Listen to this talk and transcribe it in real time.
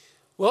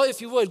Well,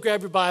 if you would,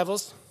 grab your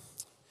Bibles.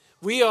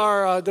 We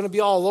are going to be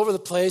all over the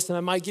place, and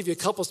I might give you a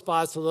couple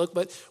spots to look,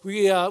 but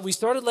we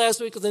started last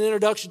week with an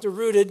introduction to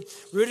Rooted.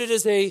 Rooted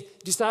is a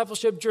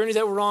discipleship journey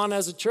that we're on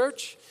as a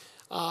church.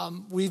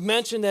 We've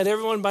mentioned that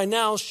everyone by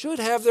now should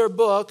have their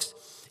books.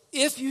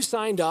 If you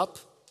signed up,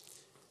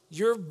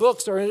 your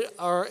books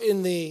are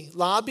in the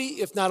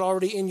lobby, if not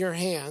already in your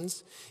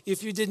hands.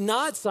 If you did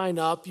not sign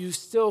up, you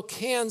still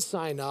can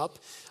sign up.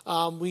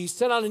 We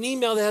sent out an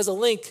email that has a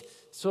link.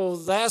 So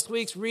last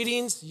week's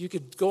readings, you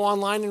could go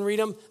online and read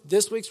them.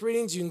 This week's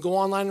readings, you can go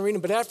online and read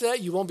them. But after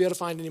that, you won't be able to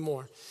find any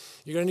more.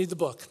 You're going to need the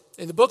book.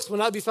 And the books will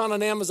not be found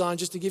on Amazon,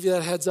 just to give you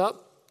that heads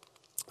up.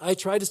 I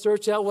tried to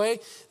search that way.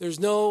 There's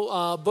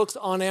no books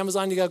on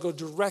Amazon. You got to go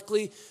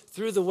directly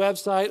through the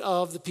website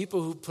of the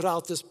people who put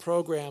out this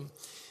program.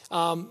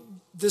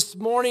 This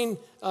morning,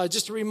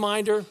 just a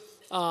reminder,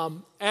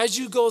 as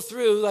you go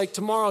through, like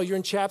tomorrow, you're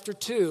in chapter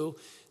 2.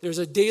 There's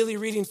a daily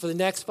reading for the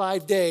next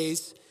 5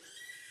 days.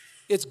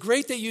 It's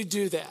great that you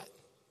do that,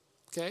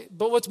 okay?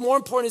 But what's more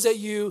important is that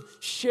you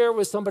share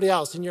with somebody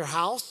else in your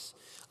house,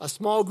 a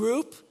small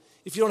group.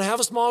 If you don't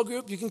have a small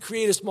group, you can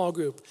create a small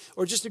group.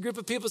 Or just a group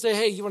of people say,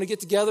 hey, you want to get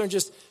together and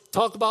just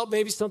talk about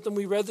maybe something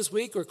we read this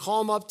week, or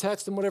call them up,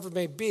 text them, whatever it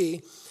may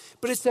be.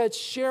 But it's that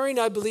sharing,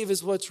 I believe,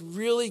 is what's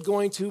really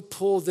going to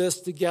pull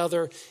this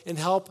together and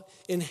help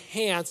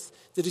enhance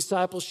the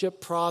discipleship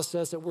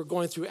process that we're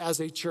going through as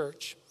a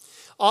church.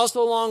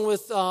 Also, along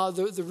with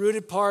the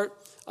Rooted part,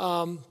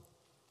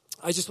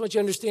 I just want you to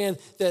understand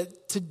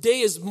that today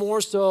is more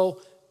so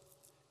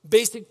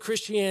basic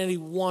Christianity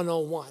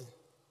 101.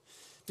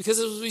 Because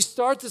as we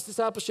start this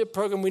discipleship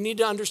program, we need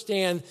to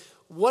understand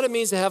what it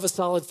means to have a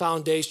solid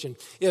foundation.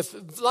 If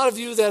a lot of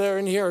you that are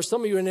in here, or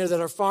some of you in there that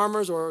are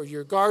farmers or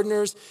you're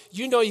gardeners,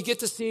 you know you get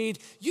the seed,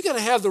 you got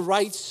to have the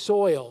right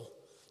soil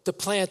to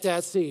plant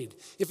that seed.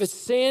 If it's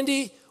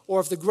sandy or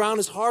if the ground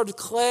is hard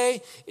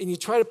clay and you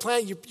try to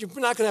plant, you're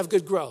not going to have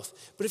good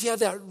growth. But if you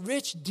have that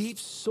rich, deep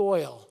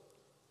soil,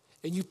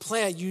 and you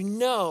plant, you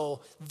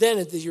know then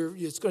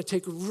it's going to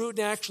take root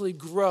and actually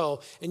grow,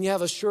 and you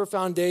have a sure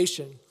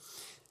foundation.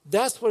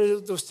 That's what it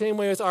is the same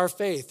way with our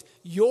faith.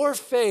 Your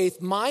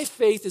faith, my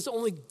faith, is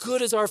only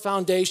good as our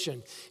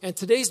foundation. And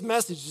today's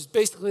message is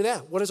basically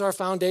that. What is our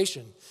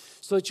foundation?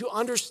 So that you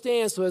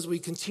understand, so as we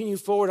continue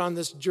forward on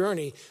this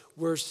journey,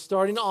 we're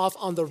starting off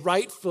on the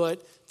right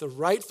foot, the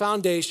right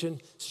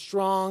foundation,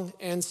 strong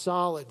and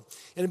solid.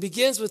 And it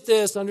begins with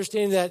this,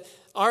 understanding that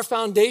our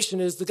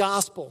foundation is the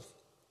gospel.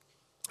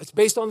 It's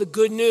based on the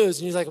good news.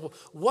 And you're like, well,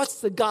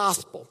 what's the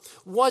gospel?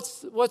 What's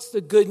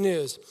the good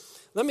news?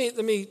 Let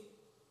me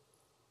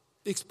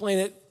explain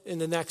it in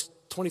the next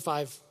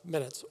 25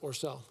 minutes or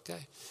so, okay?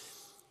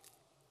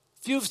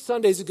 A few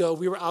Sundays ago,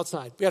 we were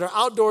outside. We had our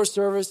outdoor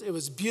service. It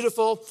was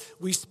beautiful.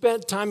 We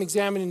spent time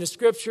examining the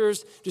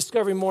scriptures,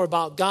 discovering more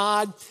about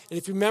God. And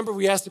if you remember,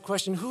 we asked the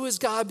question, who is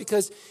God?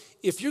 Because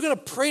if you're going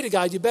to pray to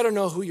God, you better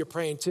know who you're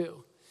praying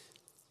to.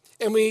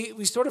 And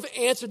we sort of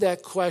answered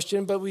that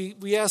question, but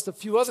we asked a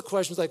few other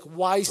questions like,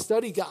 why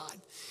study God?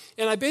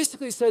 And I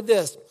basically said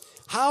this: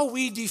 how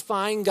we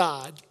define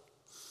God,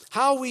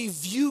 how we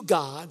view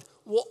God,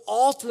 will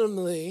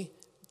ultimately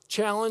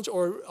challenge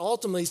or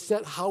ultimately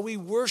set how we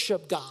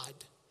worship God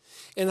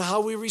and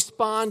how we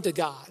respond to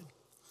God.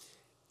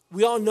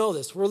 We all know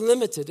this. We're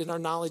limited in our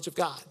knowledge of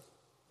God.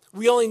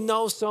 We only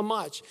know so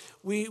much.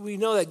 We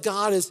know that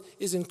God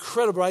is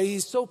incredible, right?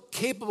 He's so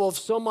capable of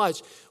so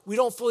much. We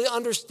don't fully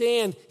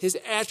understand his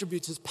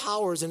attributes, his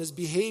powers, and his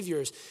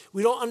behaviors.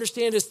 We don't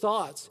understand his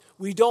thoughts.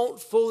 We don't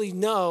fully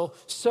know.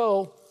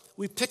 So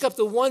we pick up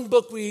the one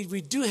book we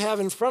do have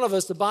in front of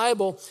us, the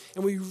Bible,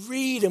 and we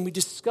read and we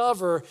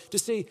discover to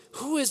see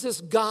who is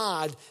this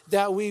God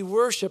that we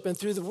worship. And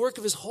through the work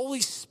of his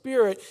Holy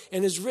Spirit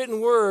and his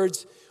written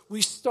words,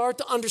 we start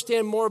to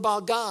understand more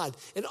about God.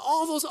 And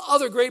all those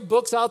other great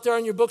books out there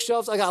on your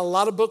bookshelves, I got a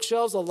lot of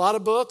bookshelves, a lot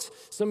of books.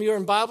 Some of you are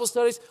in Bible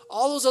studies.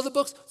 All those other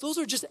books, those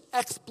are just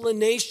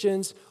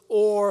explanations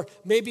or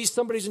maybe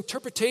somebody's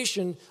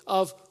interpretation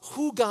of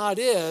who God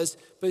is.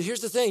 But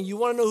here's the thing. You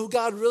want to know who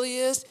God really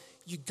is?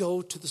 You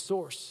go to the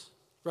source,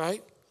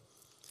 right?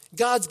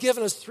 God's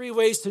given us 3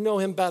 ways to know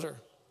him better.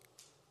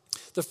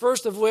 The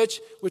first of which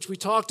we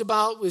talked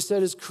about, we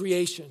said is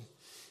creation.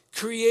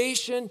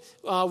 Creation,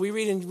 we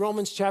read in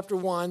Romans chapter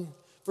 1,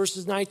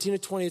 verses 19 to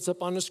 20. It's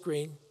up on the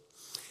screen.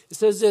 It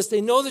says this: they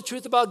know the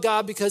truth about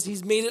God because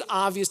he's made it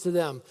obvious to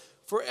them.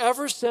 For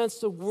ever since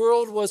the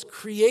world was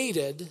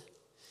created,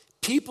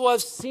 people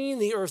have seen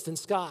the earth and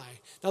sky.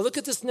 Now look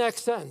at this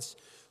next sentence.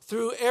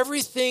 Through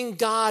everything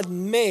God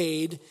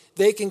made,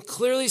 they can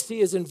clearly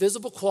see his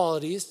invisible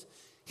qualities,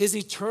 his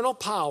eternal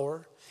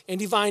power, and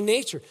divine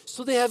nature.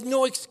 So they have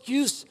no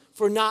excuse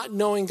for not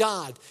knowing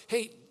God.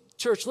 Hey,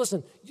 church,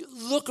 listen,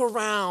 look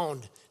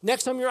around.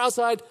 Next time you're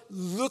outside,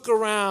 look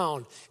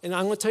around. And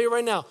I'm going to tell you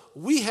right now,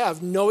 we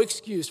have no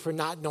excuse for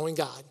not knowing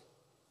God.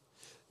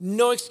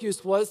 No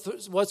excuse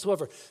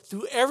whatsoever.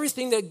 Through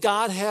everything that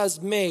God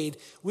has made,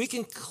 we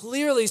can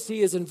clearly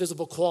see his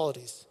invisible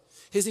qualities,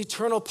 his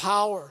eternal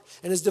power,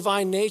 and his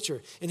divine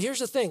nature. And here's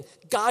the thing,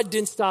 God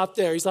didn't stop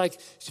there. He's like,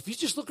 if you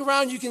just look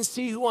around, you can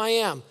see who I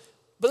am.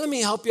 But let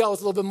me help you out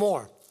with a little bit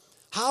more.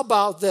 How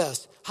about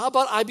this? How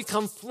about I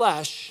become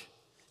flesh,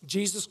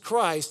 Jesus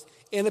Christ,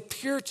 and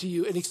appear to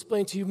you and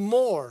explain to you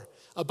more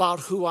about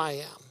who I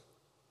am?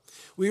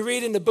 We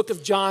read in the book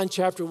of John,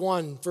 chapter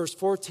 1, verse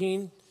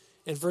 14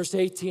 and verse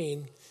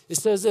 18, it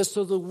says this,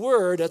 so the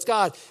Word, that's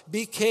God,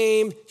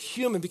 became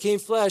human, became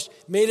flesh,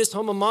 made his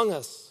home among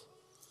us.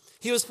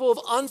 He was full of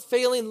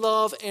unfailing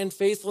love and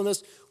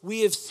faithfulness.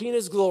 We have seen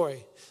his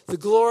glory, the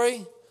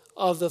glory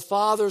of the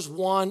Father's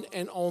one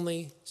and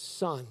only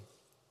Son.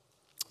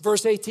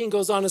 Verse 18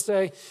 goes on to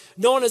say,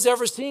 no one has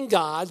ever seen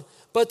God,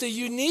 but the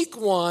unique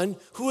one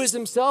who is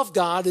himself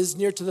God is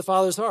near to the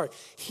Father's heart.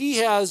 He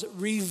has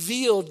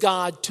revealed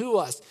God to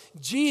us.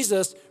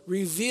 Jesus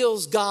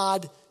reveals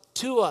God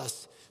to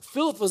us.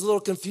 Philip was a little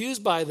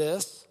confused by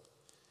this.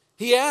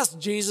 He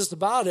asked Jesus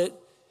about it,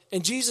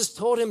 and Jesus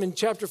told him in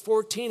chapter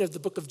 14 of the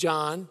book of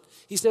John,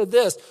 he said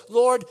this,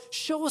 Lord,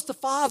 show us the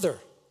Father,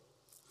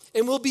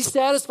 and we'll be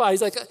satisfied.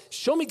 He's like,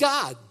 show me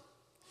God.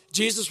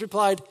 Jesus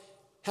replied,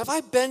 have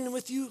I been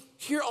with you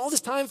here all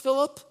this time,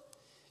 Philip?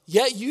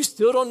 Yet you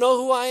still don't know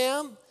who I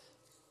am?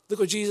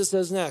 Look what Jesus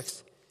says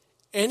next.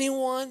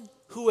 Anyone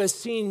who has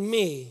seen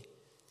me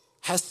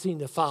has seen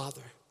the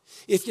Father.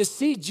 If you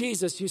see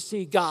Jesus, you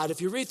see God.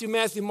 If you read through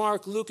Matthew,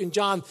 Mark, Luke, and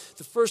John,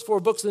 the first 4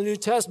 books of the New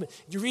Testament,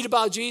 you read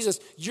about Jesus,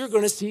 you're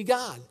going to see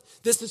God.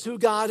 This is who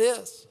God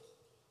is.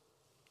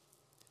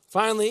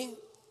 Finally,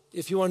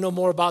 if you want to know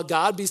more about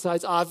God,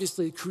 besides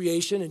obviously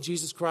creation and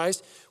Jesus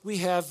Christ, we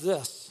have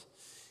this,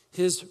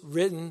 his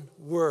written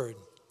word.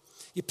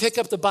 You pick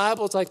up the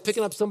Bible, it's like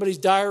picking up somebody's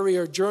diary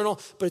or journal,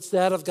 but it's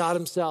that of God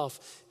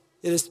himself.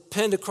 It is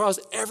penned across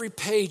every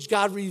page.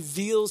 God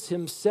reveals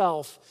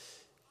himself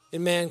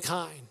in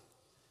mankind.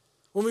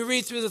 When we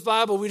read through the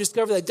Bible, we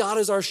discover that God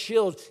is our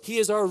shield. He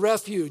is our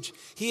refuge.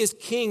 He is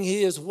king.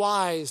 He is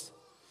wise.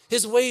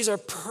 His ways are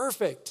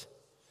perfect.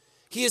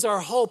 He is our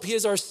hope. He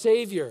is our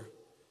Savior.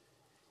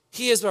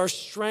 He is our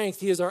strength.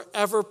 He is our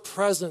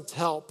ever-present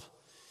help.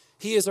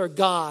 He is our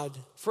God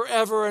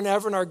forever and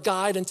ever and our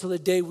guide until the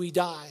day we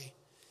die.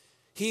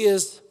 He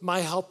is my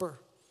helper.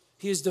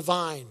 He is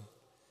divine.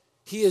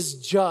 He is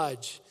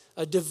judge,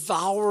 a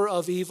devourer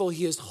of evil.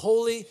 He is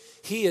holy.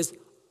 He is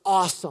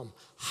awesome.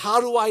 How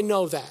do I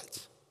know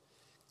that?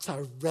 Because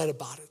I read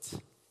about it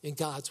in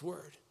God's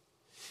word.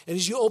 And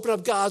as you open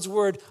up God's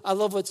word, I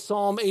love what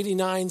Psalm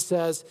 89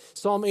 says.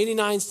 Psalm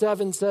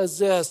 89:7 says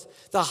this,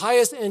 the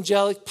highest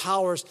angelic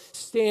powers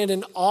stand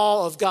in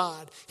awe of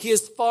God. He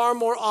is far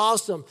more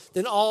awesome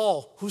than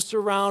all who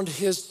surround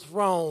his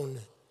throne.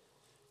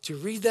 Did you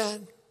read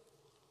that?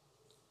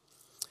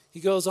 He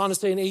goes on to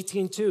say in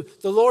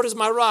 18:2, the Lord is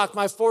my rock,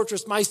 my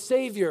fortress, my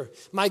Savior.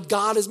 My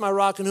God is my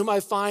rock in whom I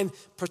find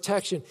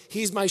protection.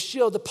 He's my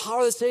shield, the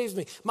power that saves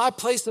me, my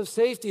place of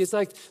safety. It's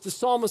like the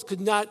psalmist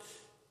could not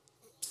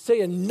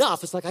say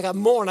enough. It's like I got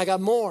more and I got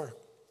more.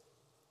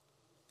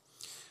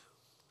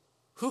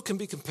 Who can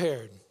be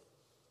compared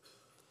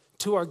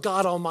to our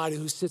God Almighty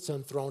who sits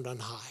enthroned on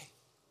high?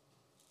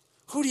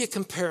 Who do you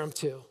compare him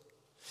to?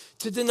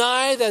 To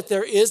deny that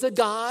there is a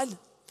God,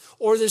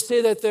 or to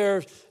say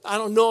that I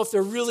don't know if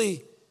they're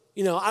really,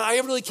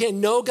 I really can't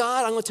know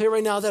God. I'm going to tell you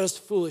right now, that is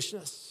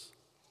foolishness.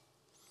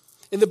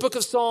 In the book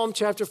of Psalm,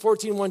 chapter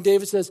 14:1,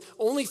 David says,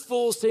 only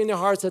fools say in their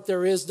hearts that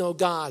there is no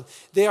God.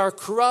 They are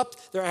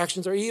corrupt, their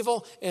actions are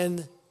evil,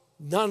 and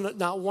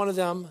not one of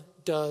them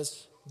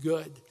does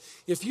good.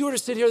 If you were to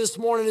sit here this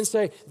morning and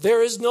say,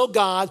 there is no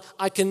God,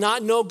 I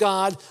cannot know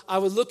God, I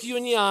would look you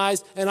in the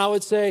eyes and I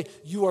would say,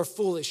 you are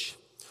foolish,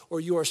 or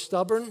you are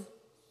stubborn,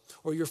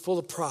 or you're full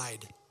of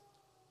pride.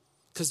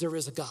 Because there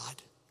is a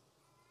God.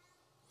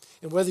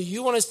 And whether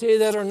you want to say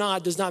that or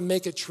not does not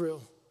make it true.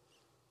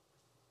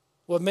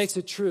 What makes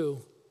it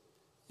true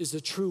is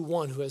the true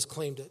one who has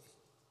claimed it.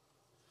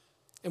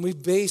 And we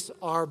base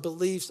our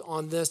beliefs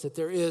on this, that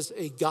there is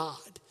a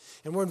God.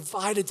 And we're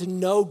invited to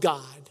know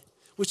God,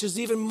 which is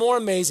even more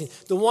amazing.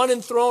 The one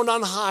enthroned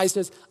on high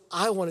says,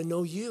 I want to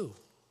know you.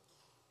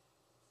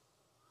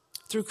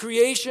 Through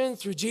creation,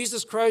 through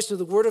Jesus Christ, through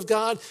the Word of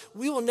God,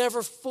 we will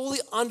never fully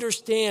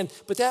understand,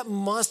 but that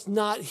must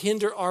not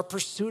hinder our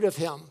pursuit of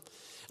him.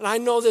 And I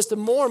know this, the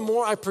more and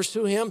more I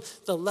pursue him,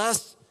 the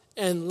less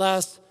and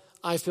less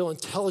I feel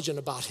intelligent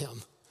about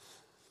him.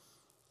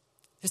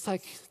 It's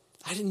like,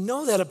 I didn't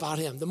know that about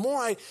him. The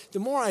more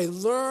I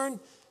learn,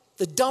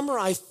 the dumber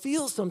I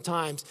feel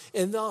sometimes.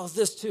 And all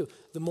this too,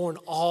 the more in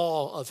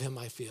awe of him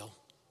I feel.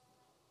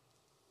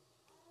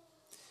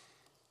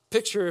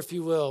 Picture, if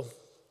you will,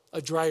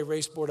 a dry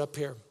erase board up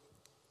here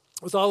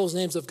with all those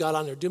names of God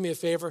on there. Do me a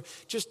favor,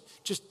 just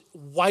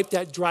wipe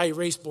that dry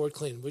erase board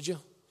clean, would you?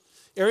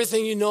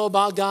 Everything you know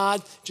about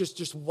God,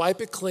 just wipe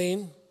it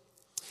clean,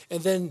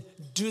 and then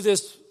do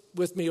this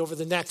with me over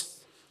the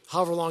next,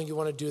 however long you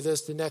want to do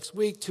this, the next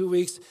week, 2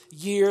 weeks,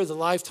 year, the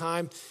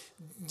lifetime.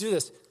 Do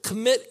this.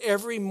 Commit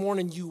every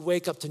morning you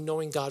wake up to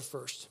knowing God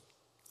first.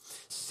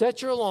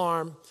 Set your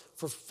alarm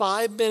for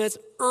 5 minutes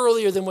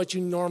earlier than what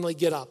you normally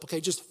get up.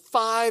 Okay, just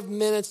 5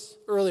 minutes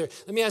earlier.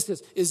 Let me ask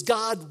this. Is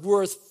God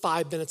worth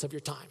 5 minutes of your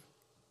time?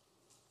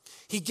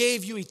 He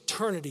gave you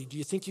eternity. Do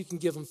you think you can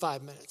give him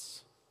 5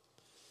 minutes?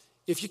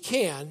 If you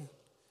can,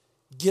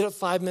 get up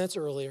 5 minutes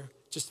earlier.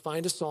 Just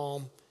find a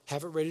psalm,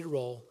 have it ready to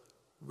roll,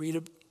 read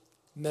it,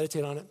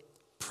 meditate on it,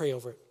 pray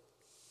over it,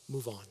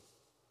 move on.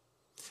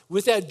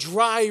 With that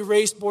dry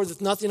erase board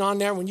with nothing on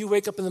there, when you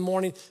wake up in the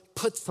morning,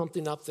 put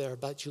something up there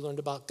about you learned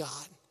about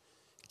God.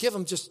 Give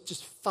him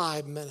just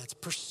 5 minutes.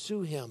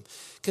 Pursue him.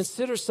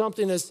 Consider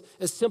something as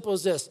simple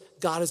as this.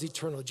 God is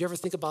eternal. Did you ever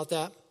think about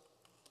that?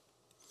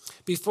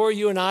 Before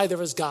you and I, there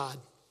was God.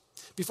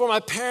 Before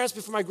my parents,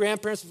 before my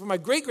grandparents, before my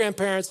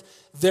great-grandparents,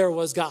 there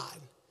was God.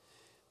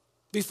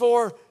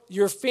 Before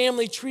your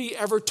family tree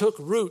ever took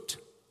root,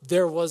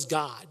 there was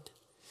God.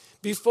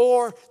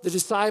 Before the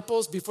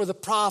disciples, before the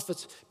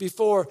prophets,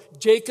 before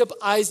Jacob,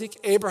 Isaac,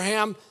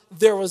 Abraham,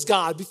 there was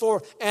God.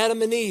 Before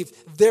Adam and Eve,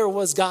 there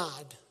was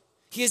God.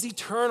 He is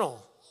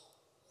eternal.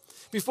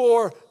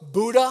 Before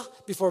Buddha,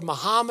 before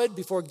Muhammad,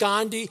 before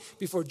Gandhi,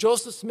 before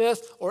Joseph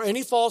Smith, or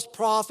any false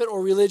prophet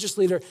or religious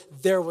leader,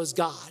 there was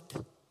God.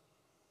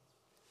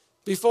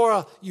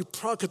 Before you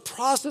could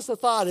process a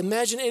thought,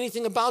 imagine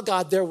anything about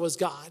God, there was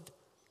God.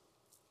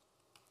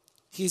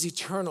 He is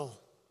eternal.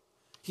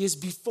 He is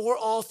before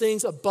all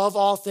things, above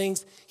all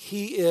things.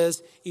 He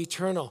is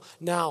eternal.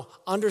 Now,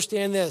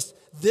 understand this.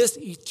 This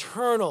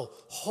eternal,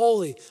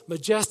 holy,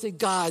 majestic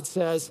God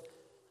says,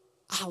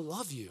 I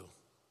love you.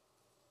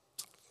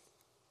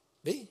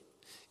 Me?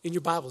 In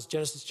your Bibles,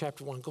 Genesis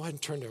chapter 1. Go ahead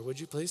and turn there,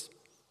 would you please?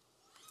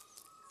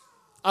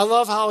 I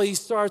love how he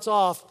starts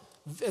off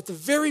at the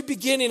very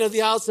beginning of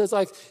the outset. It's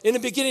like, in the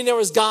beginning there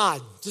was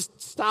God.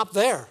 Just stop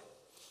there.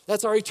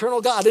 That's our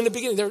eternal God. In the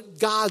beginning,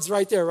 God's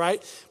right there,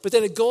 right? But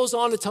then it goes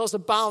on to tell us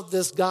about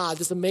this God,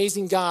 this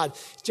amazing God.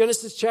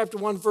 Genesis chapter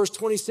 1, verse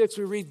 26,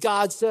 we read,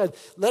 God said,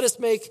 let us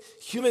make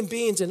human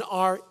beings in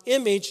our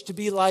image to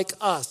be like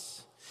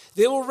us.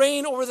 They will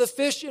reign over the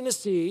fish in the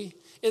sea,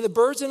 in the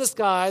birds in the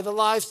sky, the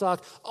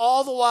livestock,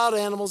 all the wild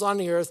animals on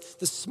the earth,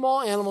 the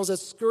small animals that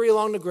scurry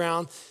along the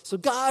ground. So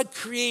God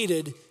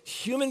created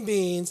human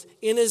beings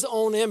in his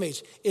own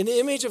image. In the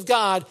image of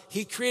God,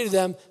 he created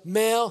them,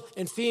 male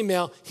and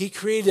female, he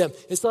created them.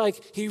 It's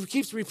like he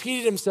keeps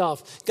repeating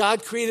himself.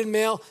 God created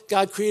male,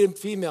 God created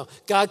female.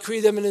 God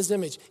created them in his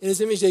image. In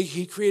his image,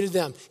 he created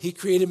them. He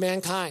created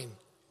mankind.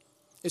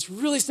 It's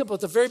really simple.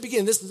 At the very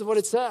beginning, this is what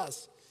it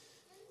says.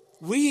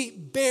 We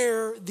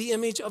bear the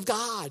image of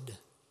God.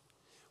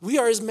 We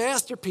are his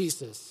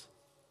masterpieces.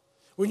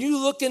 When you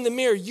look in the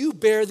mirror, you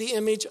bear the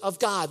image of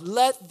God.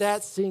 Let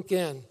that sink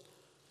in.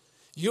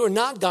 You are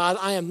not God,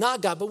 I am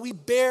not God, but we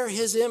bear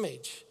his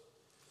image.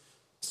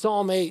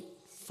 Psalm 8,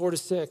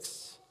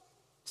 4-6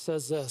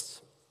 says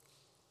this.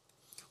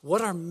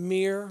 What are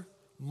mere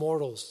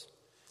mortals?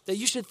 That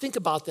you should think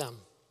about them.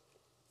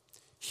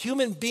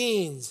 Human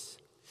beings,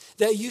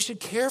 that you should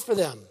care for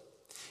them.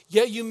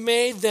 Yet you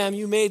made,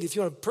 if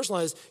you want to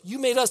personalize, you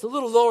made us a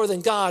little lower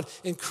than God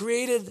and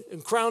created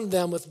and crowned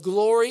them with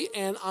glory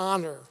and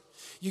honor.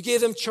 You gave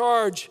them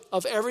charge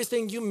of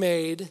everything you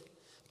made,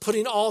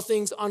 putting all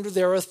things under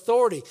their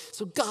authority.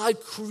 So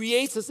God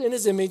creates us in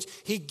his image.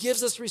 He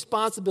gives us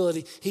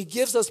responsibility. He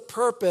gives us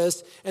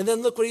purpose. And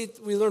then look what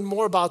we learn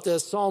more about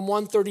this. Psalm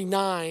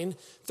 139,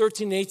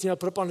 13 and 18, I'll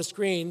put up on the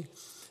screen.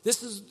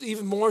 This is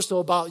even more so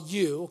about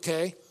you,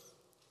 okay?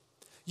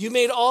 You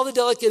made all the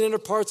delicate inner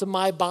parts of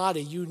my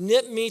body. You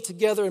knit me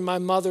together in my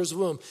mother's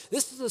womb.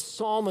 This is a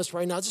psalmist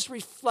right now, just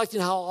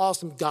reflecting how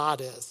awesome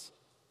God is.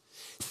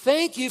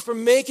 Thank you for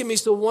making me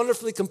so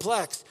wonderfully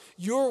complex.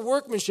 Your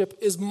workmanship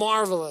is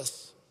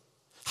marvelous.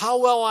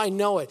 How well I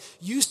know it.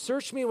 You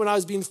searched me when I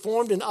was being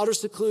formed in utter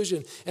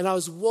seclusion, and I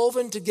was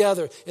woven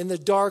together in the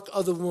dark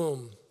of the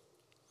womb.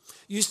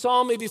 You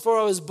saw me before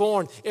I was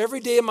born.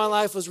 Every day of my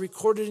life was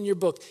recorded in your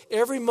book.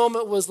 Every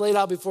moment was laid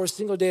out before a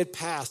single day had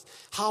passed.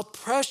 How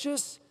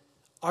precious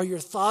are your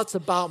thoughts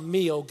about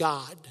me, O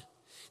God.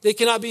 They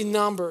cannot be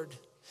numbered.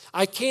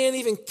 I can't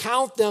even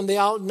count them. They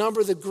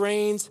outnumber the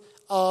grains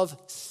of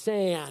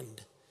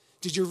sand.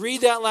 Did you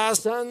read that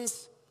last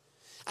sentence?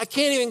 I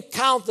can't even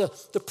count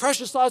the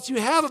precious thoughts you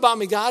have about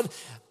me, God.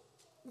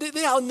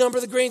 They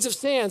outnumber the grains of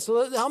sand.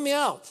 So help me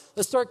out.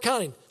 Let's start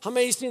counting. How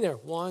many have you seen there?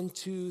 1,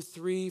 2,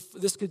 3.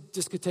 This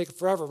could take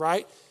forever,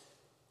 right?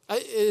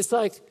 It's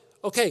like,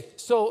 okay,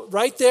 so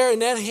right there in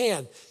that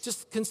hand,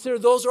 just consider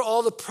those are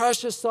all the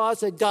precious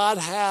thoughts that God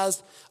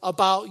has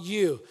about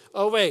you.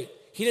 Oh, wait,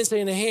 he didn't say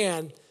in the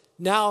hand.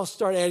 Now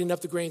start adding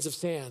up the grains of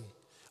sand.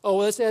 Oh,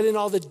 let's add in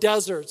all the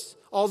deserts,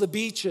 all the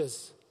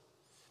beaches.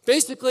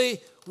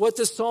 Basically, what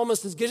this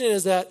psalmist is getting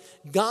is that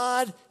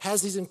God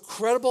has these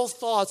incredible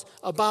thoughts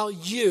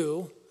about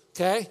you,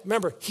 okay?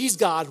 Remember, he's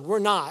God, we're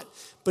not.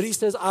 But he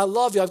says, I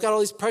love you. I've got all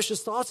these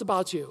precious thoughts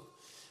about you.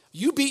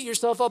 You beat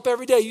yourself up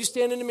every day. You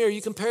stand in the mirror.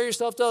 You compare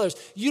yourself to others.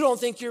 You don't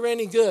think you're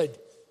any good.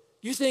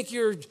 You think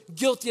you're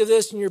guilty of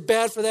this and you're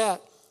bad for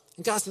that.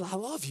 And God says, I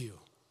love you.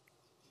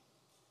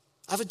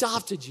 I've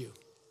adopted you.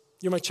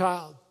 You're my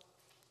child.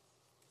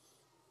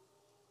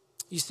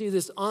 You see,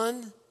 this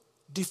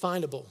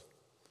undefinable,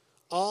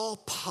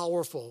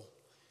 all-powerful,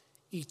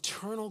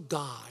 eternal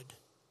God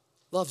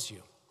loves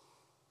you.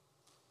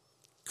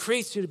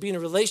 Creates you to be in a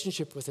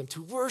relationship with him,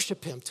 to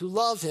worship him, to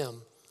love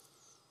him.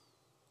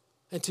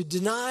 And to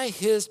deny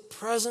his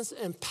presence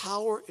and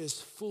power is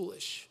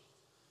foolish.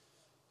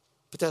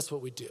 But that's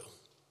what we do.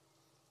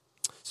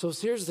 So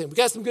here's the thing. We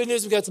got some good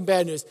news, we got some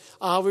bad news.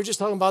 We were just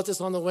talking about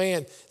this on the way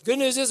in. Good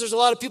news is there's a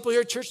lot of people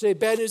here at church today.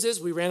 Bad news is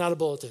we ran out of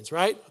bulletins,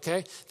 right?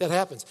 Okay, that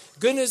happens.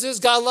 Good news is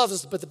God loves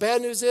us. But the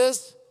bad news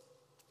is,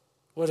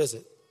 what is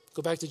it?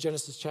 Go back to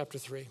Genesis chapter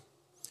 3.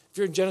 If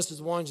you're in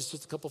Genesis 1, just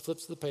a couple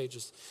flips of the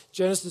pages.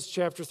 Genesis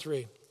chapter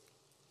 3.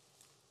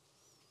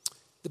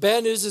 The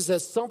bad news is that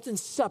something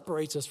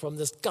separates us from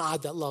this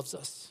God that loves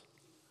us.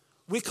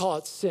 We call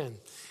it sin.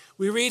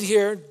 We read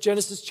here,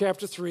 Genesis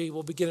chapter 3,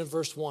 we'll begin in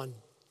verse 1.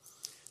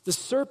 The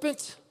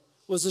serpent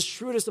was the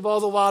shrewdest of all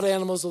the wild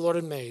animals the Lord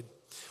had made.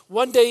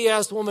 One day he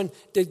asked the woman,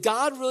 did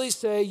God really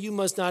say you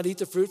must not eat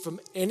the fruit from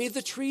any of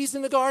the trees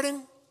in the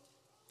garden?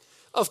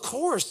 Of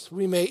course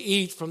we may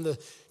eat from the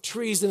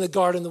trees in the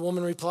garden, the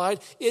woman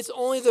replied. It's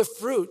only the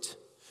fruit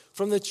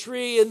from the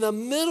tree in the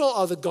middle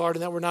of the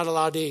garden that we're not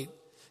allowed to eat.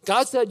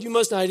 God said you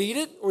must not eat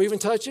it or even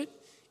touch it.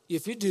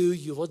 If you do,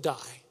 you will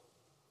die.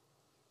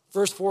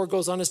 Verse 4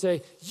 goes on to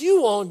say,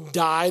 you won't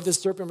die, the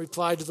serpent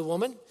replied to the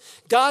woman.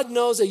 God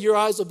knows that your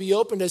eyes will be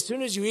opened as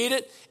soon as you eat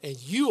it, and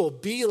you will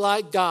be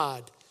like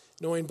God,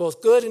 knowing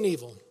both good and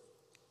evil.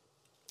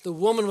 The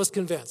woman was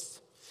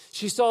convinced.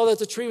 She saw that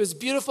the tree was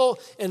beautiful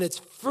and its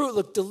fruit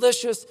looked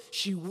delicious.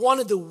 She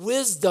wanted the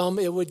wisdom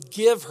it would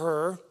give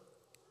her.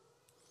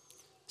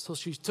 So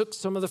she took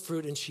some of the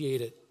fruit and she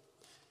ate it.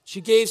 She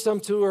gave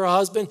some to her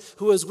husband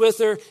who was with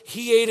her.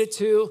 He ate it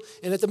too.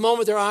 And at the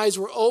moment their eyes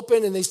were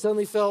open and they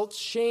suddenly felt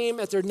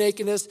shame at their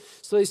nakedness.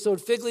 So they sewed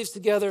fig leaves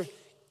together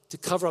to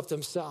cover up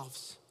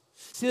themselves.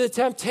 See, the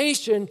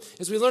temptation,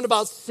 as we learn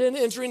about sin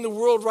entering the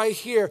world right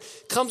here,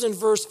 comes in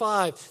verse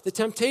 5. The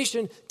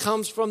temptation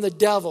comes from the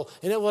devil.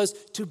 And it was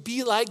to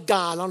be like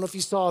God. I don't know if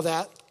you saw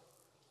that.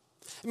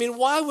 I mean,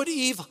 why would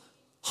Eve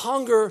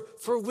hunger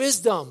for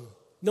wisdom,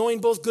 knowing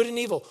both good and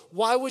evil?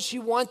 Why would she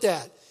want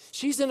that?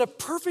 She's in a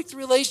perfect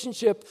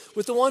relationship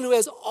with the one who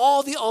has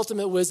all the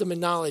ultimate wisdom and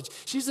knowledge.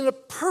 She's in a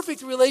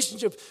perfect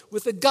relationship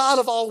with the God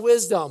of all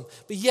wisdom.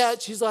 But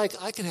yet, she's like,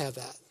 I can have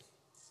that.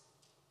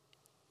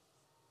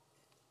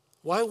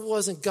 Why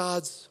wasn't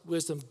God's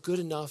wisdom good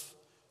enough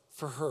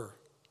for her?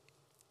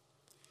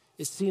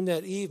 It seemed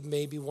that Eve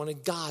maybe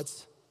wanted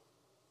God's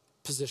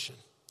position.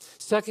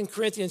 2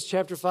 Corinthians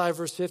chapter 5,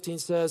 verse 15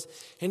 says,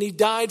 and he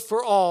died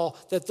for all,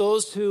 that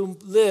those who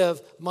live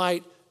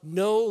might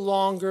no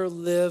longer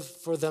live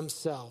for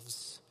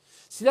themselves.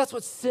 See, that's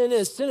what sin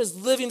is. Sin is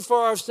living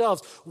for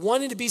ourselves,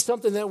 wanting to be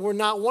something that we're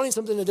not, wanting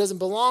something that doesn't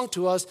belong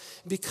to us.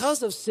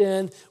 Because of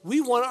sin,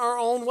 we want our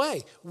own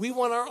way. We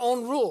want our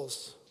own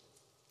rules.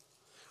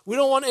 We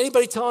don't want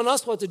anybody telling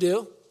us what to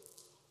do.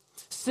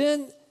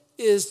 Sin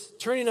is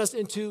turning us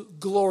into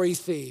glory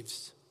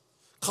thieves,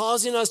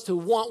 causing us to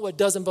want what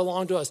doesn't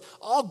belong to us.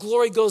 All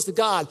glory goes to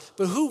God,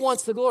 but who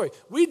wants the glory?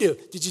 We do.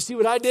 Did you see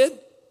what I did?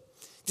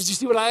 Did you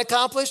see what I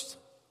accomplished?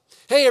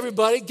 Hey,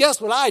 everybody,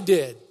 guess what I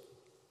did?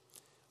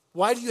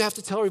 Why do you have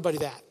to tell everybody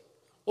that?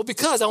 Well,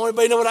 because I want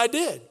everybody to know what I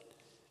did.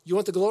 You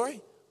want the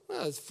glory?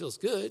 Well, it feels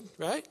good,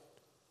 right?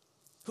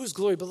 Whose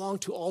glory belong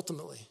to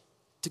ultimately?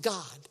 To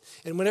God.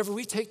 And whenever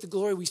we take the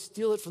glory, we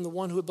steal it from the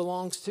one who it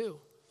belongs to.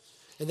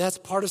 And that's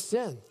part of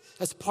sin.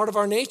 That's part of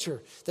our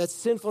nature. That's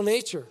sinful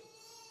nature.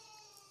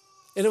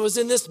 And it was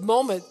in this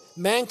moment,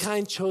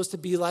 mankind chose to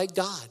be like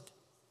God.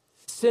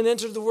 Sin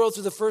entered the world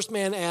through the first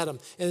man, Adam.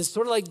 And it's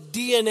sort of like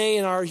DNA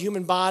in our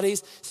human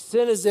bodies.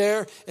 Sin is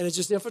there, and it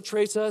just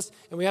infiltrates us.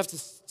 And we have to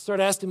start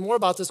asking more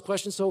about this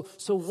question. So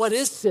what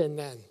is sin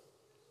then?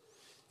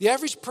 The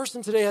average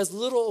person today has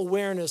little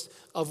awareness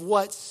of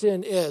what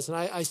sin is. And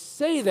I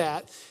say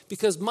that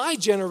because my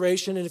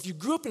generation, and if you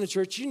grew up in the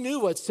church, you knew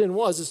what sin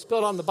was. It's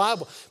spelled out in the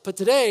Bible. But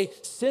today,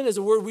 sin is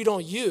a word we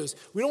don't use.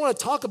 We don't want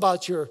to talk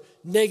about your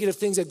negative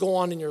things that go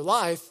on in your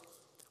life.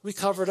 We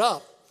cover it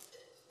up.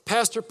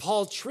 Pastor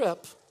Paul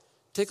Tripp,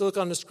 take a look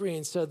on the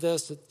screen, said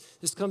this.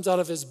 This comes out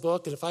of his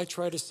book, and if I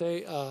try to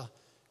say,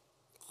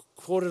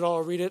 quote it all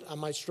or read it, I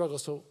might struggle.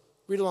 So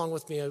read along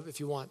with me if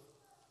you want.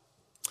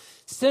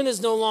 Sin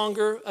is no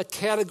longer a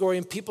category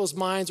in people's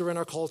minds or in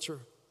our culture.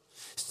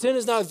 Sin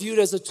is not viewed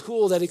as a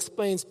tool that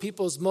explains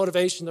people's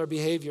motivation or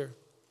behavior.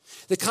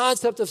 The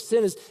concept of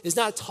sin is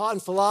not taught in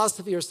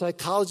philosophy or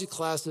psychology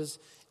classes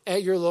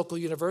at your local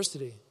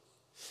university.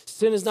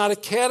 Sin is not a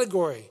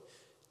category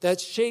that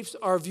shapes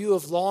our view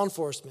of law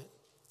enforcement.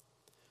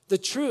 The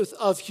truth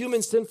of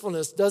human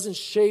sinfulness doesn't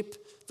shape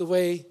the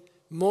way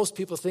most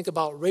people think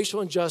about racial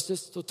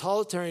injustice,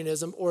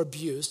 totalitarianism, or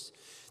abuse.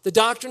 The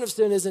doctrine of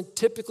sin isn't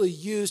typically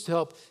used to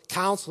help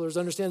counselors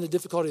understand the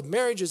difficulty of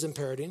marriages and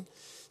parenting.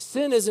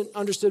 Sin isn't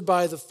understood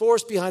by the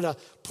force behind a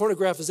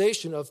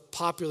pornographization of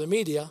popular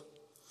media.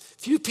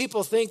 Few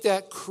people think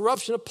that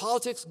corruption of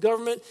politics,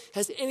 government,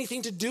 has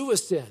anything to do with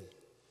sin.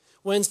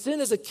 When sin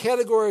is a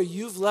category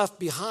you've left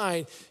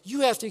behind,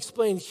 you have to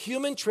explain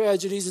human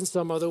tragedies in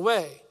some other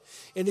way.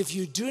 And if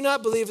you do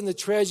not believe in the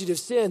tragedy of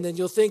sin, then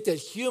you'll think that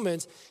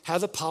humans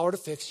have the power to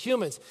fix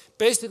humans.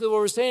 Basically, what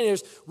we're saying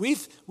is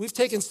we've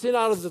taken sin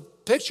out of the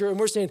picture, and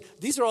we're saying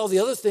these are all the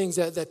other things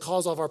that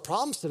cause all of our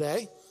problems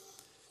today.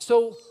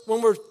 So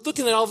when we're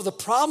looking at all of the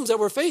problems that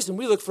we're facing,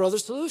 we look for other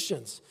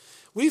solutions.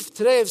 We've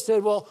today have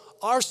said, well,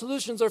 our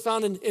solutions are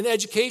found in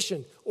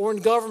education or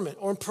in government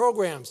or in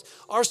programs.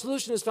 Our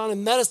solution is found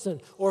in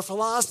medicine or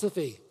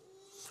philosophy.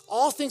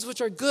 All things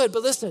which are good,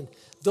 but listen,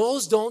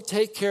 those don't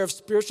take care of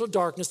spiritual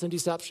darkness and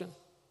deception.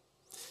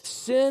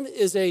 Sin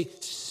is a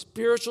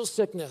spiritual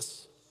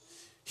sickness.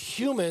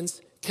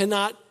 Humans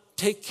cannot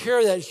take care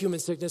of that human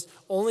sickness.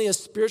 Only a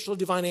spiritual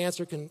divine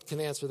answer can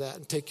answer that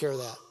and take care of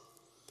that.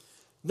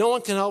 No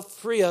one can help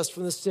free us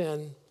from the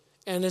sin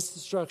and its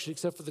destruction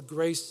except for the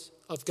grace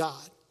of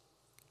God.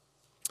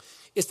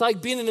 It's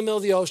like being in the middle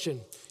of the ocean.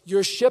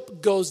 Your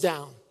ship goes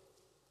down.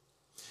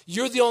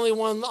 You're the only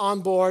one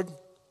on board.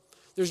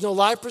 There's no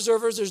life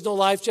preservers. There's no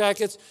life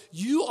jackets.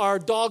 You are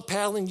dog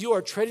paddling. You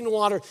are treading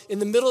water in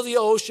the middle of the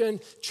ocean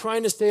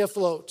trying to stay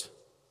afloat.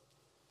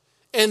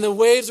 And the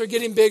waves are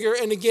getting bigger.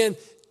 And again,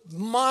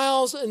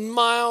 miles and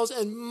miles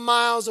and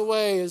miles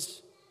away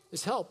is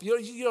help. You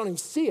don't even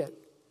see it.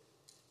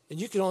 And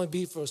you can only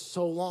be for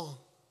so long.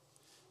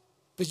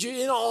 But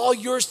in all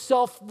your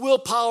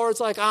self-willpower,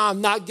 it's like,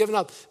 I'm not giving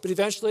up. But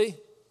eventually,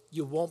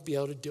 you won't be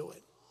able to do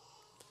it.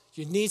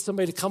 You need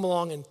somebody to come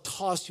along and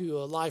toss you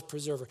a life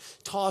preserver,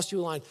 toss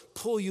you a line,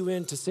 pull you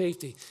into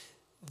safety.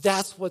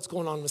 That's what's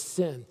going on with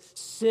sin.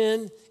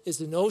 Sin is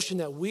an ocean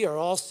that we are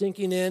all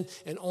sinking in,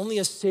 and only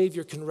a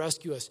Savior can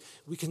rescue us.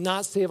 We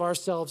cannot save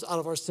ourselves out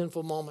of our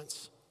sinful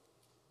moments.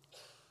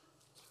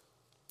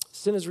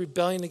 Sin is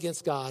rebellion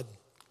against God.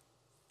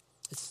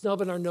 It's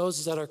snubbing our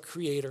noses at our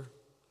Creator.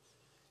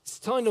 It's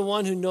telling the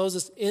one who knows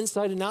us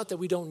inside and out that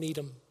we don't need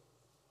him.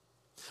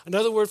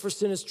 Another word for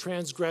sin is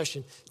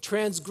transgression.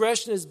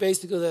 Transgression is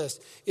basically this.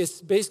 It's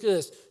basically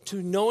this: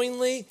 to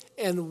knowingly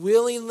and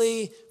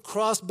willingly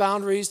cross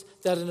boundaries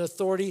that an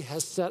authority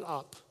has set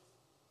up.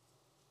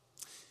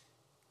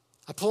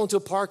 I pull into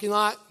a parking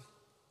lot.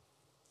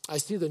 I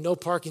see the no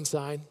parking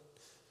sign,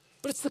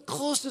 but it's the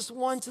closest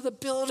one to the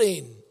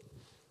building.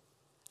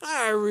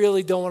 I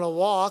really don't want to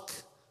walk.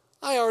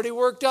 I already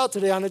worked out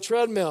today on a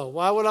treadmill.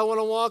 Why would I want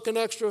to walk an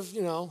extra,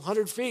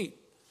 100 feet?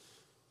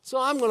 So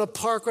I'm going to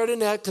park right in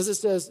that because it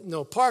says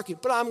no parking,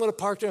 but I'm going to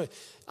park there.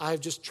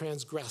 I've just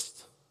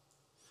transgressed.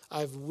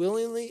 I've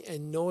willingly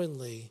and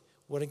knowingly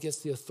went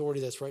against the authority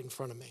that's right in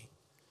front of me.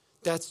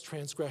 That's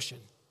transgression.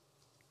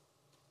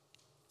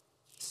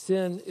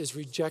 Sin is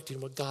rejecting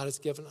what God has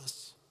given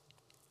us.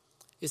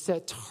 It's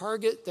that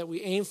target that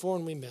we aim for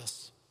and we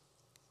miss.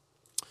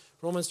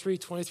 Romans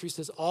 3:23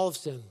 says, all have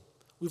sinned.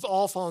 We've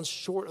all fallen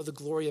short of the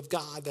glory of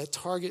God. That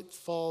target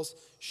falls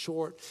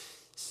short.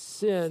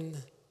 Sin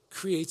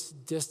creates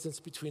distance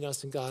between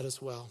us and God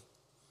as well.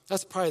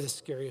 That's probably the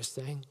scariest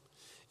thing.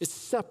 It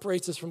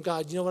separates us from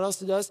God. You know what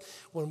else it does?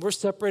 When we're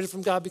separated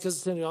from God because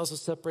of sin, it also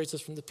separates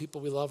us from the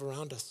people we love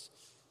around us.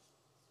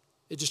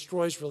 It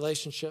destroys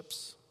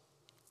relationships.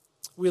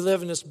 We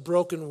live in this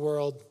broken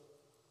world.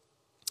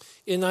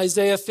 In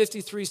Isaiah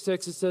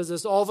 53:6, it says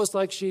this: all of us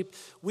like sheep,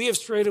 we have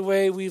strayed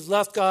away. We've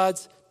left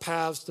God's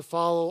paths to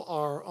follow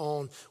our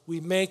own.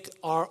 We make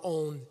our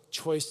own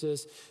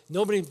choices.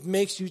 Nobody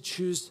makes you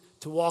choose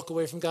to walk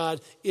away from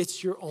God.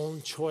 It's your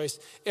own choice.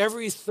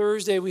 Every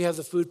Thursday we have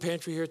the food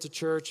pantry here at the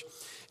church,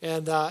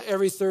 and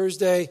every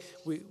Thursday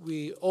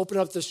we open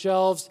up the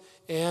shelves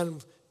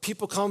and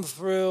people come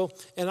through,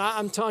 and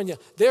I'm telling you,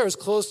 they're as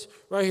close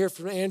right here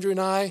from Andrew and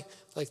I.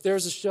 Like,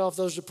 there's a shelf,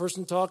 there's the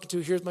person talking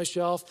to, here's my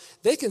shelf.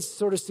 They can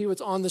sort of see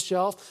what's on the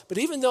shelf, but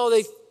even though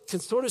they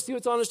can sort of see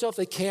what's on the shelf,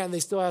 they can't. They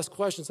still ask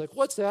questions like,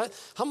 what's that?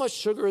 How much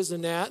sugar is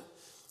in that?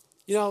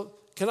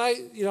 Can I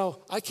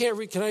can't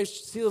read. Can I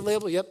see the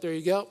label? Yep, there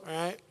you go.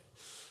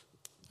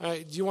 All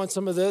right, do you want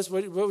some of this?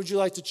 What would you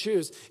like to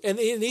choose? And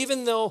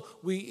even though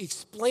we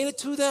explain it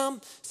to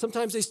them,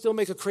 sometimes they still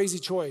make a crazy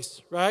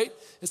choice, right?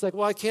 It's like,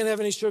 well, I can't have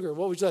any sugar.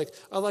 What would you like?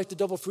 I like the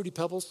double Fruity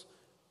Pebbles.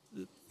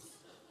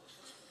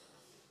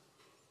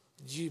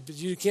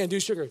 You can't do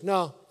sugar.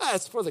 No,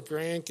 it's for the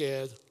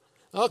grandkid.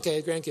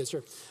 Okay, grandkids,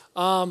 sure.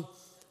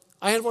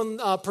 I had one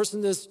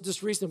person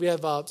just recently. We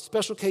have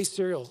Special K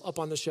cereal up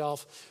on the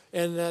shelf,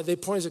 and they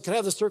pointed and said, "Can I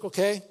have the Circle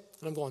K?"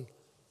 And I'm going,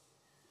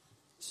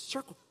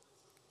 Circle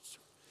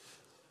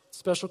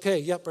Special K.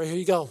 Yep, right here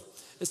you go.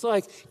 It's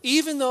like,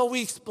 even though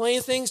we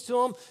explain things to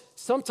them,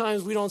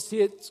 sometimes we don't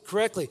see it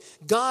correctly.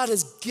 God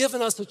has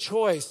given us a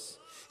choice.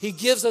 He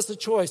gives us a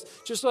choice.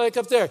 Just like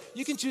up there,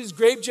 you can choose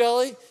grape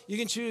jelly, you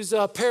can choose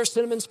pear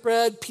cinnamon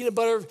spread, peanut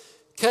butter,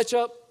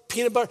 ketchup,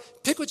 peanut butter.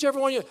 Pick whichever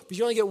one but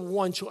you only get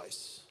one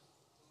choice.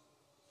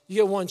 You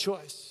get one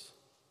choice.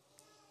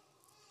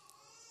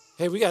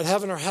 Hey, we got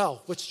heaven or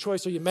hell. Which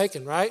choice are you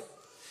making, right?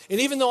 And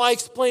even though I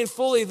explain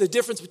fully the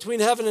difference between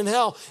heaven and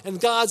hell and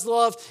God's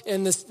love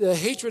and the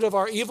hatred of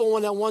our evil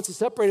one that wants to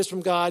separate us from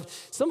God,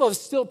 some of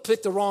us still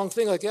pick the wrong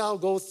thing. Like, yeah, I'll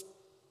go with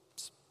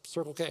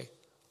Circle K.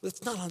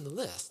 It's not on the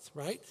list,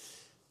 right?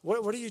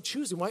 What are you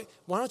choosing? Why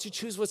don't you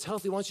choose what's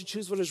healthy? Why don't you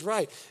choose what is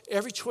right?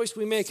 Every choice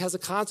we make has a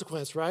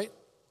consequence, right?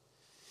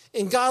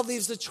 And God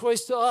leaves the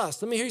choice to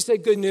us. Let me hear you say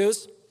good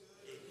news.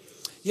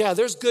 Yeah,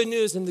 there's good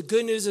news. And the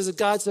good news is that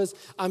God says,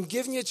 I'm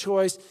giving you a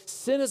choice.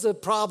 Sin is a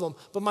problem,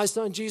 but my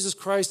son Jesus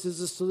Christ is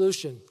the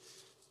solution.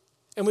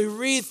 And we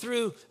read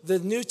through the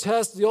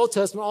the Old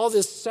Testament, all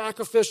this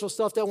sacrificial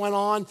stuff that went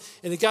on,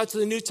 and it got to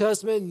the New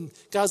Testament, and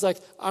God's like,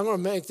 I'm going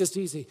to make this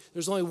easy.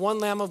 There's only one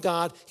Lamb of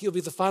God. He'll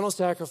be the final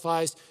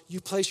sacrifice. You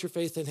place your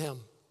faith in him.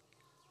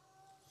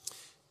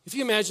 If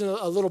you imagine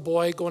a little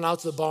boy going out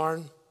to the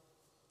barn,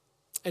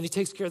 and he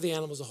takes care of the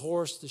animals, the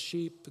horse, the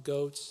sheep, the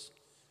goats,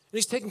 and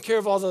he's taking care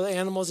of all the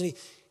animals, and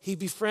he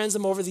befriends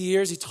them over the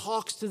years. He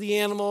talks to the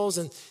animals,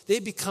 and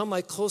they become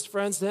like close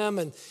friends to him,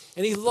 and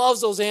he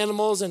loves those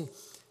animals, and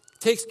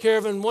takes care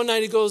of him. And one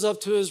night he goes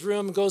up to his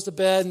room and goes to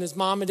bed, and his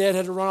mom and dad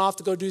had to run off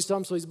to go do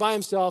something, so he's by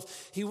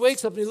himself. He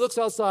wakes up and he looks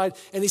outside,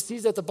 and he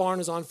sees that the barn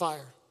is on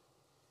fire.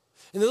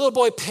 And the little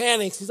boy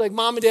panics. He's like,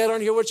 Mom and Dad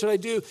aren't here. What should I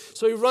do?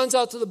 So he runs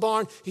out to the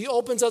barn. He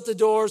opens up the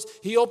doors.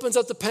 He opens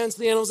up the pens to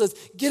the animals and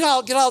says, get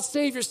out,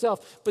 save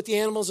yourself. But the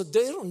animals,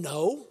 they don't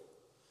know.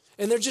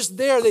 And they're just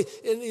there.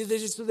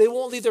 They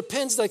won't leave their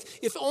pens. Like,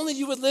 if only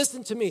you would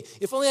listen to me.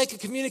 If only I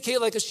could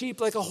communicate like a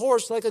sheep, like a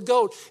horse, like a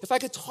goat. If I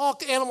could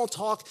talk animal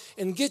talk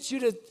and get you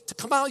to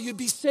come out, you'd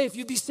be safe.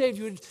 You'd be saved.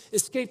 You would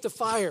escape the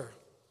fire.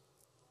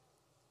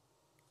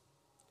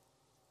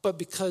 But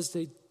because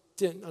they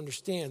didn't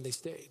understand, they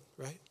stayed,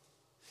 right?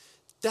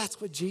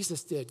 That's what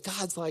Jesus did.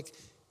 God's like,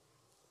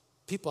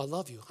 people, I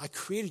love you. I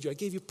created you. I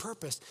gave you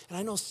purpose. And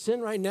I know sin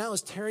right now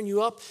is tearing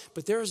you up,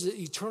 but there is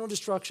eternal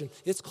destruction.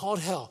 It's called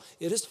hell.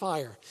 It is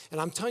fire.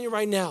 And I'm telling you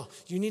right now,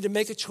 you need to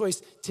make a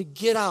choice to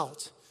get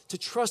out, to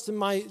trust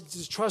me.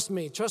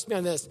 Trust me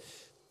on this.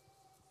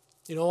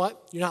 You know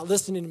what? You're not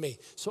listening to me.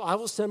 So I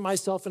will send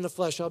myself in the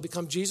flesh. I'll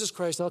become Jesus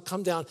Christ. I'll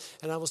come down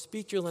and I will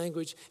speak your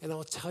language and I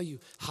will tell you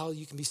how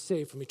you can be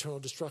saved from eternal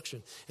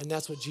destruction. And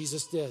that's what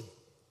Jesus did.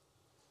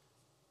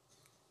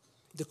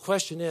 The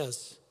question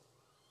is,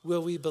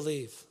 will we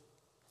believe?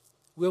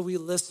 Will we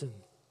listen?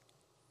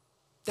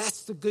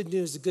 That's the good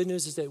news. The good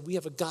news is that we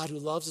have a God who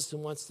loves us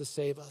and wants to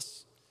save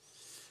us.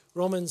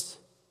 Romans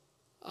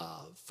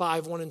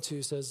 5, 1 and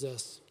 2 says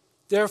this.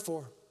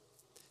 Therefore,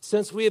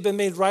 since we have been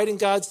made right in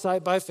God's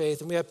sight by faith,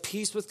 and we have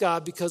peace with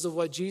God because of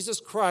what Jesus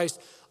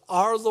Christ,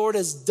 our Lord,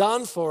 has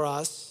done for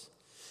us,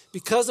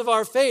 because of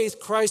our faith,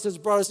 Christ has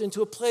brought us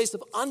into a place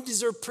of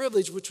undeserved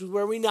privilege, which is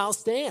where we now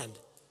stand.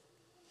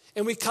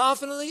 And we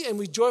confidently and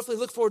we joyfully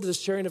look forward to the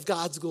sharing of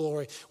God's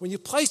glory. When you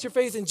place your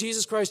faith in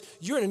Jesus Christ,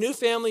 you're in a new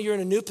family, you're in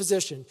a new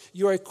position.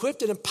 You are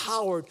equipped and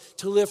empowered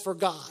to live for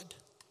God.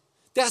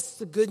 That's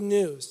the good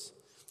news.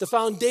 The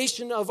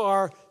foundation of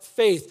our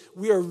faith.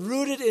 We are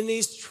rooted in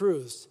these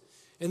truths.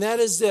 And that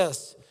is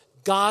this.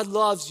 God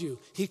loves you.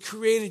 He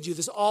created you,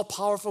 this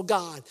all-powerful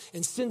God.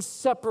 And sin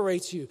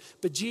separates you.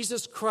 But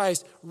Jesus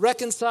Christ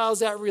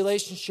reconciles that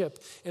relationship.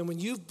 And when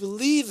you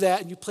believe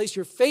that and you place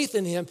your faith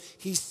in him,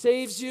 he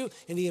saves you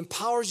and he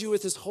empowers you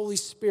with his Holy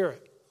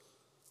Spirit.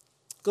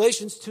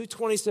 Galatians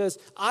 2:20 says,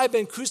 I've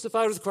been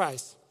crucified with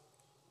Christ.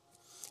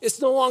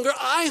 It's no longer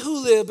I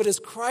who live, but it's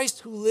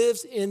Christ who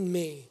lives in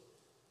me.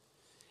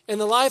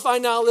 And the life I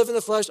now live in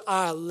the flesh,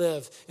 I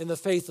live in the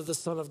faith of the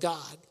Son of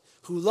God,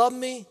 who loved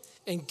me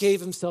and gave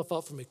himself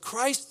up for me.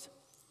 Christ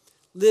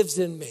lives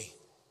in me.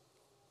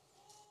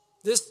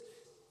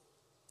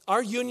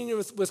 Our union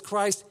with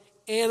Christ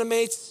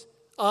animates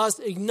us,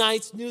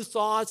 ignites new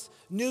thoughts,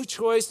 new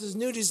choices,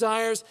 new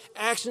desires,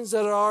 actions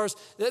that are ours.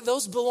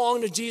 Those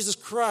belong to Jesus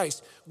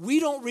Christ. We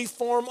don't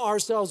reform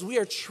ourselves. We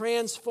are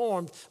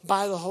transformed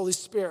by the Holy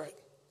Spirit,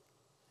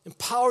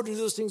 empowered to do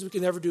those things we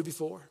could never do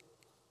before.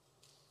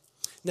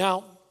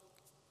 Now,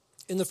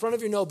 in the front of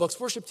your notebooks,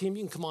 worship team,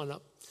 you can come on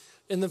up.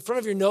 In the front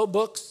of your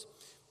notebooks,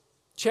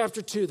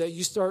 chapter 2 that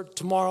you start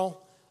tomorrow,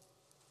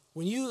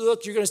 when you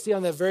look, you're going to see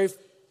on that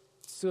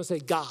it's going to say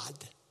God.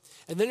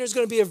 And then there's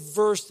going to be a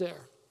verse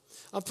there.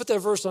 I'll put that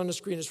verse on the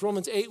screen. It's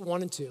Romans 8,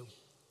 1 and 2.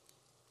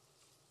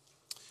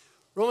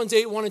 Romans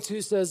 8, 1 and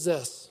 2 says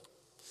this.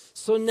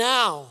 So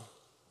now,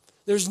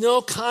 there's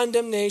no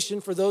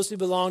condemnation for those who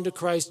belong to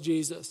Christ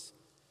Jesus.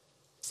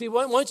 See,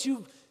 once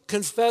you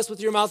confess with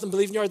your mouth and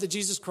believe in your heart that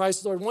Jesus Christ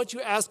is Lord, once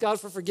you ask God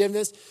for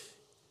forgiveness,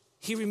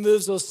 he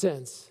removes those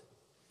sins.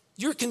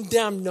 You're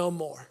condemned no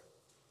more.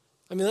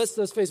 I mean, let's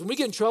face it. When we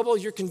get in trouble,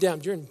 you're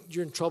condemned.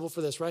 You're in trouble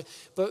for this, right?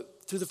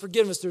 But through the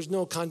forgiveness, there's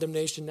no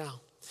condemnation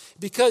now.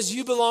 Because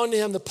you belong to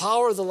him, the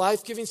power of the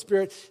life-giving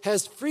Spirit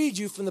has freed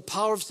you from the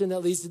power of sin that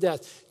leads to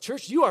death.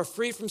 Church, you are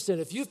free from sin.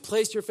 If you've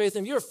placed your faith in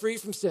him, you're free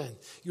from sin.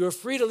 You are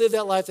free to live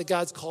that life that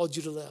God's called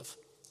you to live.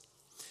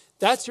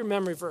 That's your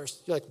memory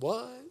verse. You're like,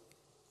 what?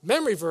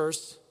 Memory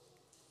verse?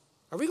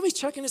 Are we going to be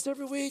checking this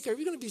every week? Are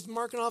we going to be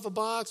marking off a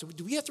box?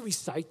 Do we have to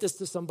recite this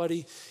to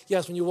somebody?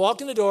 Yes, when you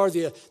walk in the door,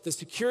 the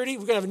security,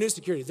 we're going to have a new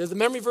security. There's the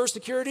memory verse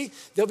security.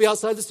 They'll be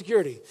outside the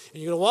security.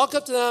 And you're going to walk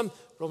up to them,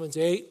 Romans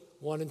 8,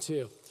 1 and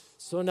 2.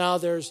 So now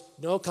there's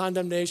no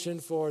condemnation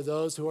for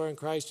those who are in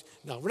Christ.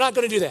 No, we're not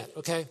going to do that,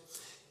 okay?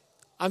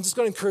 I'm just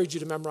going to encourage you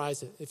to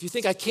memorize it. If you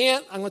think I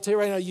can't, I'm going to tell you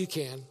right now, you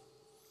can.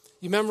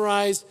 You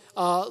memorize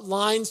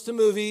lines to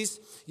movies.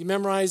 You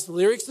memorize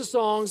lyrics to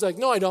songs. Like,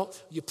 no, I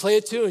don't. You play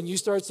a tune, you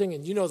start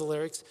singing. You know the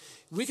lyrics.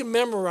 We can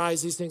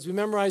memorize these things. We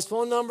memorize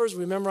phone numbers.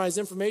 We memorize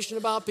information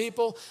about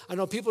people. I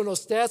know people know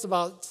stats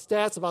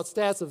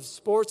of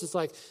sports. It's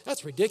like,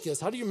 that's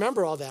ridiculous. How do you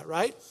remember all that,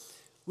 right?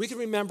 We can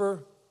remember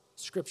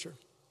Scripture.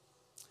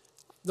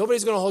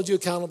 Nobody's going to hold you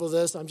accountable to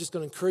this. I'm just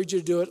going to encourage you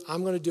to do it.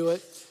 I'm going to do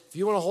it. If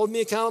you want to hold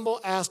me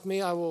accountable, ask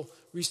me. I will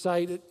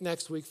recite it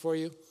next week for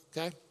you,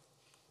 okay?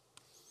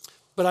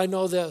 But I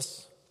know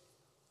this,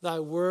 thy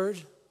word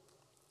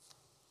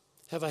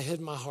have I hid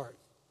in my heart,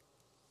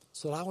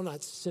 so that I will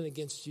not sin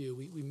against you.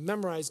 We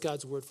memorize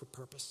God's word for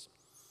purpose.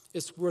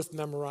 It's worth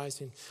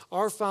memorizing.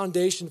 Our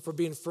foundation for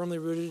being firmly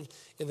rooted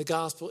in the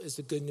gospel is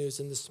the good news.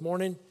 And this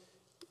morning,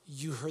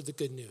 you heard the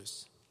good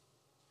news.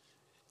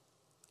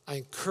 I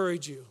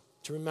encourage you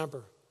to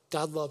remember,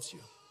 God loves you.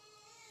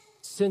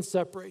 Sin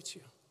separates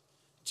you.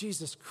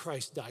 Jesus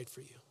Christ died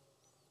for you.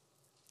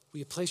 Will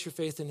you place your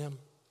faith in him?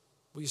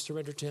 Will you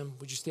surrender to him?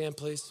 Would you stand,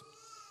 please?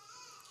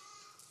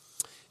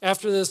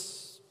 After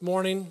this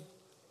morning,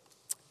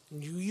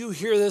 you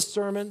hear this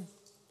sermon,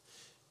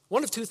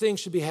 one of two things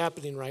should be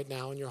happening right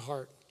now in your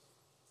heart.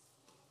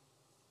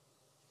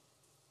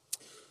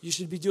 You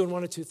should be doing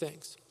one of two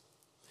things.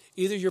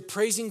 Either you're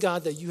praising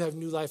God that you have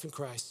new life in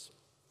Christ,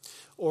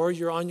 or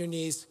you're on your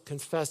knees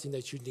confessing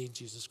that you need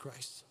Jesus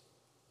Christ.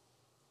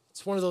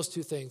 It's one of those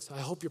two things. I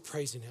hope you're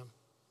praising him.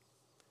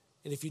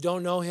 And if you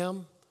don't know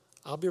him,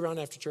 I'll be around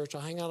after church.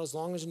 I'll hang out as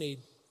long as you need.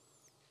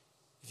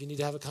 If you need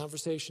to have a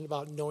conversation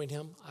about knowing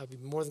him, I'd be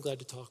more than glad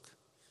to talk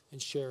and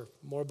share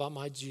more about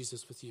my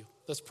Jesus with you.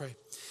 Let's pray.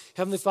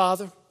 Heavenly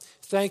Father,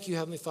 thank you,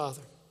 Heavenly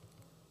Father.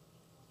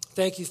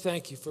 Thank you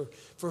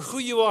for who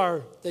you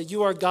are, that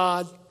you are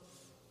God.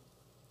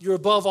 You're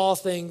above all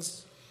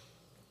things.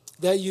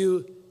 That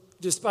you,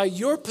 despite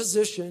your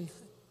position,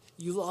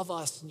 you love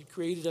us and you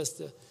created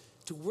us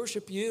to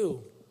worship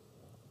you.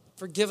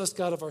 Forgive us,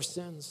 God, of our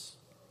sins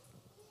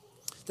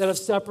that have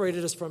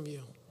separated us from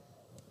you.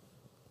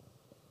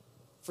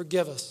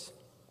 Forgive us.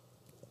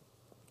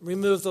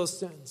 Remove those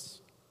sins.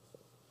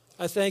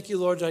 I thank you,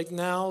 Lord, right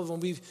now, when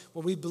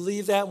we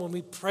believe that, when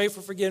we pray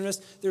for forgiveness,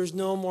 there's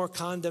no more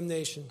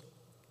condemnation.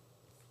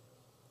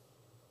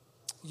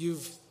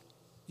 You've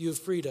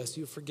freed us.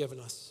 You've forgiven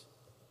us.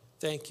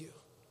 Thank you.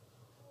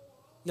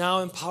 Now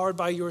empowered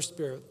by your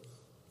Spirit,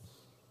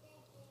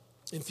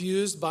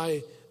 infused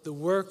by the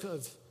work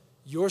of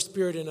your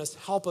Spirit in us,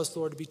 help us,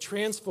 Lord, to be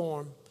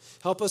transformed.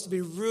 Help us to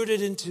be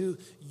rooted into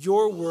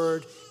your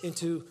word,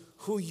 into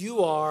who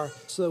you are,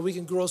 so that we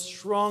can grow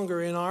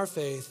stronger in our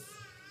faith.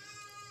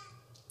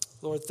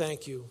 Lord,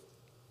 thank you.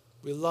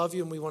 We love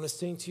you and we want to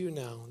sing to you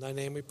now. In thy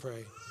name we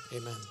pray.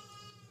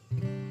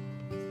 Amen.